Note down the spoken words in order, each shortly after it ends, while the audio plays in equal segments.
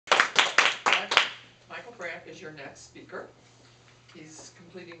Brandt is your next speaker. He's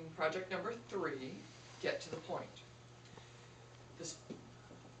completing project number 3, Get to the Point.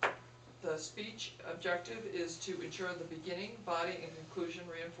 The speech objective is to ensure the beginning, body, and conclusion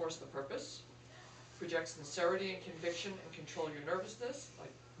reinforce the purpose, project sincerity and conviction, and control your nervousness,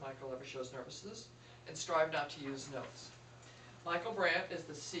 like Michael ever shows nervousness, and strive not to use notes. Michael Brandt is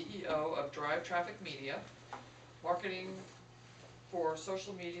the CEO of Drive Traffic Media, marketing for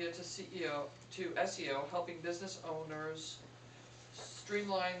social media to SEO, helping business owners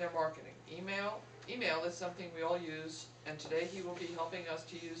streamline their marketing. Email is something we all use, and today he will be helping us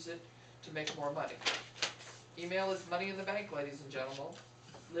to use it to make more money. Email is money in the bank, ladies and gentlemen.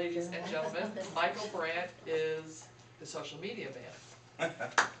 Michael Brandt is the social media man.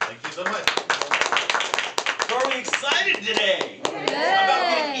 Thank you so much. So are we excited today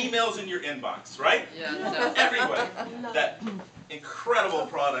about getting emails in your inbox, right? Yeah, no. Everybody. That incredible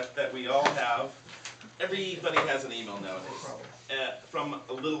product that we all have. Everybody has an email nowadays, from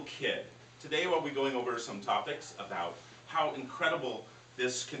a little kid. Today we'll be going over some topics about how incredible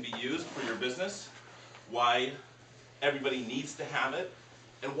this can be used for your business, why everybody needs to have it,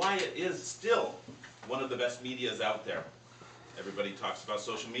 and why it is still one of the best medias out there. Everybody talks about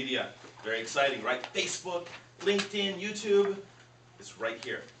social media. Very exciting, right? Facebook, LinkedIn, YouTube. It's right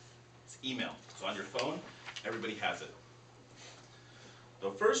here. It's email. It's on your phone. Everybody has it. So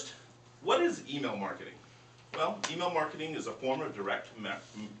first, what is email marketing? Well, email marketing is a form of direct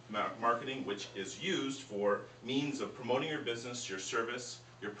marketing which is used for means of promoting your business, your service,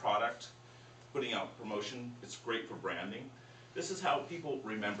 your product, putting out promotion. It's great for branding. This is how people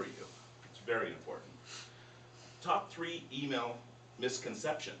remember you. It's very important. Top 3 email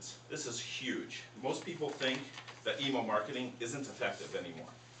misconceptions. This is huge. Most people think that email marketing isn't effective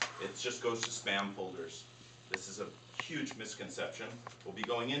anymore. It just goes to spam folders. This is a huge misconception. We'll be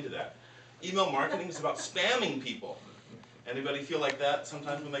going into that. Email marketing is about spamming people. Anybody feel like that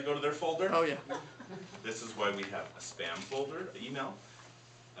sometimes when they go to their folder? Oh yeah. This is why we have a spam folder email,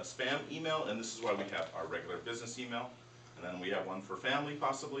 a spam email, and this is why we have our regular business email. And then we have one for family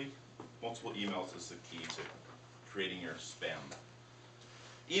possibly. Multiple emails is the key to creating your spam.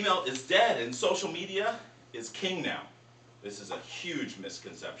 Email is dead and social media is king now. This is a huge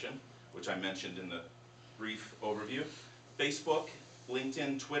misconception, which I mentioned in the brief overview. Facebook,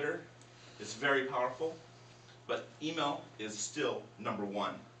 LinkedIn, Twitter is very powerful, but email is still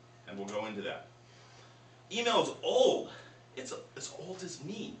 #1, and we'll go into that. Email is old. It's as old as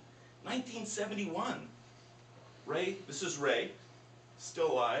me. 1971. Ray, this is Ray,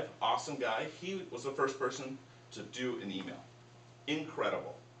 still alive, awesome guy. He was the first person to do an email.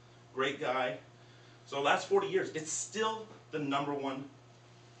 Incredible. Great guy. So the last 40 years, it's still the #1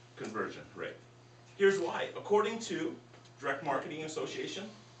 conversion rate. Here's why. According to Direct Marketing Association,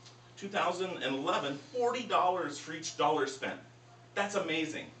 2011, $40 for each dollar spent. That's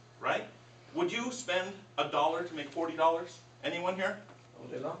amazing, right? Would you spend $1 to make $40? Anyone here?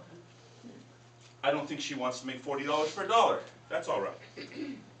 I don't think she wants to make $40 for $1. That's all right.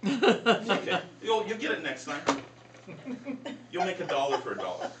 It's okay. You'll get it next time. You'll make $1 for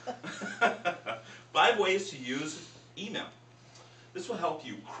 $1. 5 ways to use email. This will help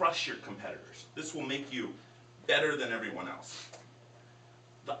you crush your competitors. This will make you better than everyone else.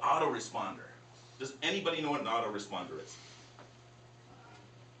 The autoresponder. Does anybody know what an autoresponder is?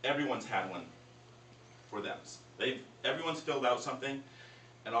 Everyone's had one for them. Everyone's filled out something,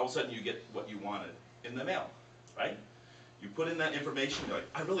 and all of a sudden you get what you wanted in the mail, right? You put in that information, you're like,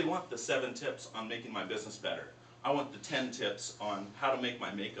 I really want the 7 tips on making my business better. I want the 10 tips on how to make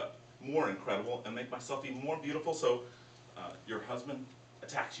my makeup more incredible and make myself even more beautiful so your husband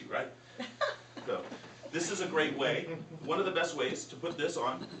attacks you, right? So this is a great way, one of the best ways to put this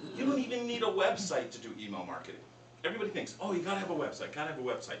on. You don't even need a website to do email marketing. Everybody thinks, oh, you gotta have a website, gotta have a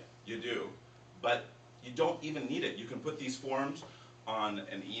website. You do, but you don't even need it. You can put these forms on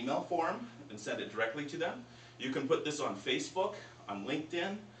an email form and send it directly to them. You can put this on Facebook, on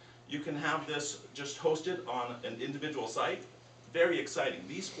LinkedIn. You can have this just hosted on an individual site. Very exciting.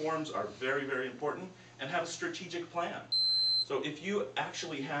 These forms are very, very important and have a strategic plan. So if you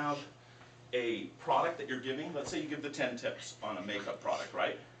actually have a product that you're giving, let's say you give the 10 tips on a makeup product,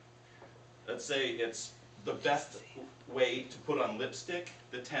 right? Let's say it's the best way to put on lipstick,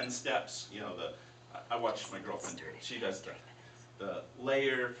 the 10 steps, you know, I watch my girlfriend do it. She does the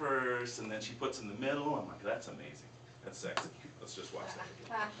layer first, and then she puts in the middle. I'm like, that's amazing. That's sexy. Let's just watch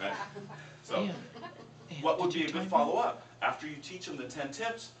that. Right? So, what would be a good follow-up? After you teach them the 10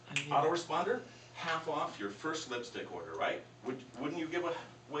 tips, autoresponder, half off your first lipstick order, right? Wouldn't you give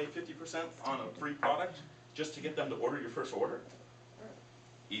away 50% on a free product just to get them to order your first order?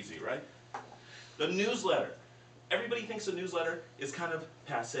 Easy, right? The newsletter. Everybody thinks a newsletter is kind of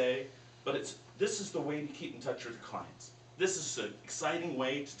passé, but this is the way to keep in touch with your clients. This is an exciting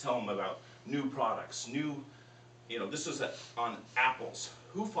way to tell them about new products, this is on apples.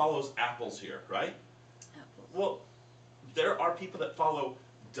 Who follows apples here, right? Apples. Well, there are people that follow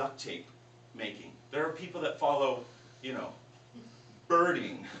duct tape making. There are people that follow,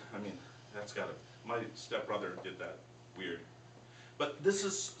 birding. I mean, my stepbrother did that, weird. But this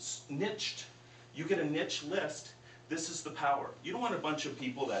is niched. You get a niche list. This is the power. You don't want a bunch of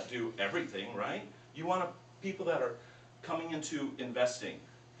people that do everything, right? You want people that are coming into investing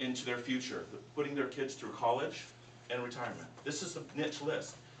into their future, putting their kids through college and retirement. This is a niche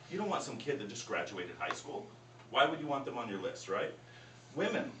list. You don't want some kid that just graduated high school. Why would you want them on your list, right?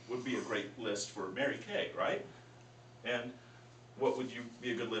 Women would be a great list for Mary Kay, right? And what would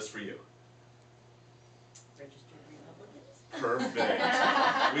be a good list for you? Registered Republicans.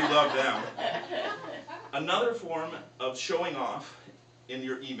 Perfect. We love them. Another form of showing off in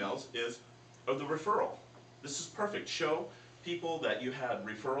your emails is the referral. This is perfect. Show people that you had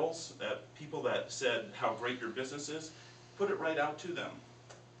referrals, people that said how great your business is. Put it right out to them.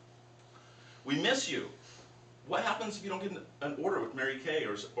 We miss you. What happens if you don't get an order with Mary Kay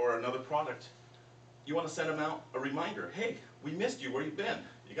or another product? You want to send them out a reminder. Hey, we missed you. Where you been?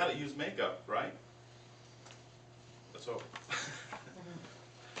 You got to use makeup, right? So,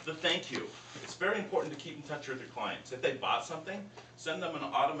 the thank you. It's very important to keep in touch with your clients. If they bought something, send them an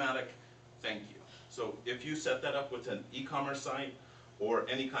automatic thank you. So if you set that up with an e-commerce site or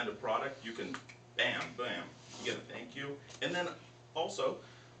any kind of product, you can bam, bam, you get a thank you. And then also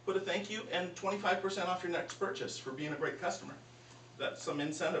put a thank you and 25% off your next purchase for being a great customer. That's some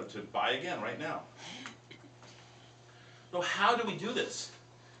incentive to buy again right now. So how do we do this?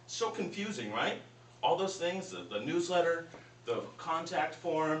 It's so confusing, right? All those things, the newsletter, the contact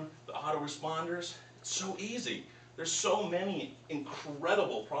form, the autoresponders, it's so easy. There's so many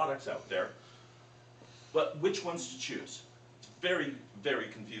incredible products out there, but which ones to choose? It's very, very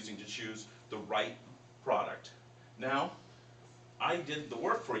confusing to choose the right product. Now, I did the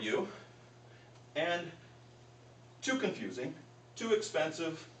work for you, and too confusing, too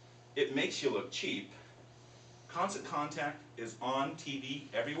expensive, it makes you look cheap. Constant Contact is on TV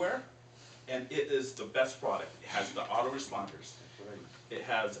everywhere, and it is the best product. It has the autoresponders. It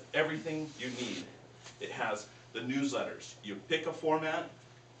has everything you need. It has the newsletters. You pick a format,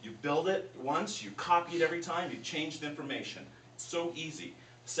 you build it once, you copy it every time, you change the information. It's so easy.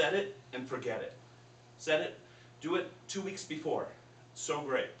 Set it and forget it. Set it, do it 2 weeks before. So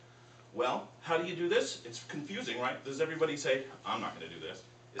great. Well, how do you do this? It's confusing, right? Does everybody say, I'm not going to do this?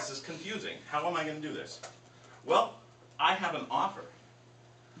 This is confusing. How am I going to do this? Well, I have an offer.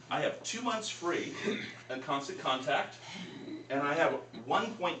 I have 2 months free in Constant Contact, and I have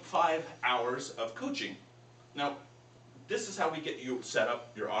 1.5 hours of coaching. Now, this is how we get you set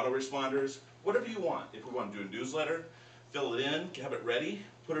up, your autoresponders, whatever you want. If we want to do a newsletter, fill it in, have it ready,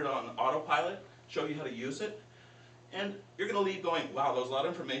 put it on autopilot, show you how to use it, and you're going to leave going, wow, that was a lot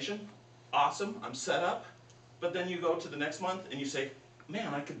of information, awesome, I'm set up, but then you go to the next month and you say,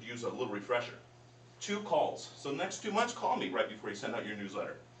 man, I could use a little refresher. 2 calls. So next 2 months, call me right before you send out your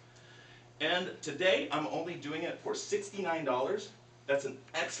newsletter. And today, I'm only doing it for $69. That's an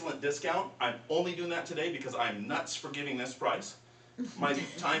excellent discount. I'm only doing that today because I'm nuts for giving this price. My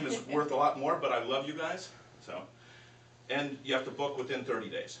time is worth a lot more, but I love you guys. And you have to book within 30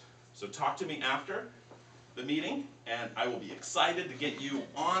 days. So talk to me after the meeting, and I will be excited to get you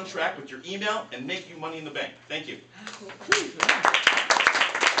on track with your email and make you money in the bank. Thank you.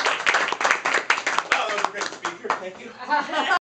 Wow, that was a great speaker. Thank you.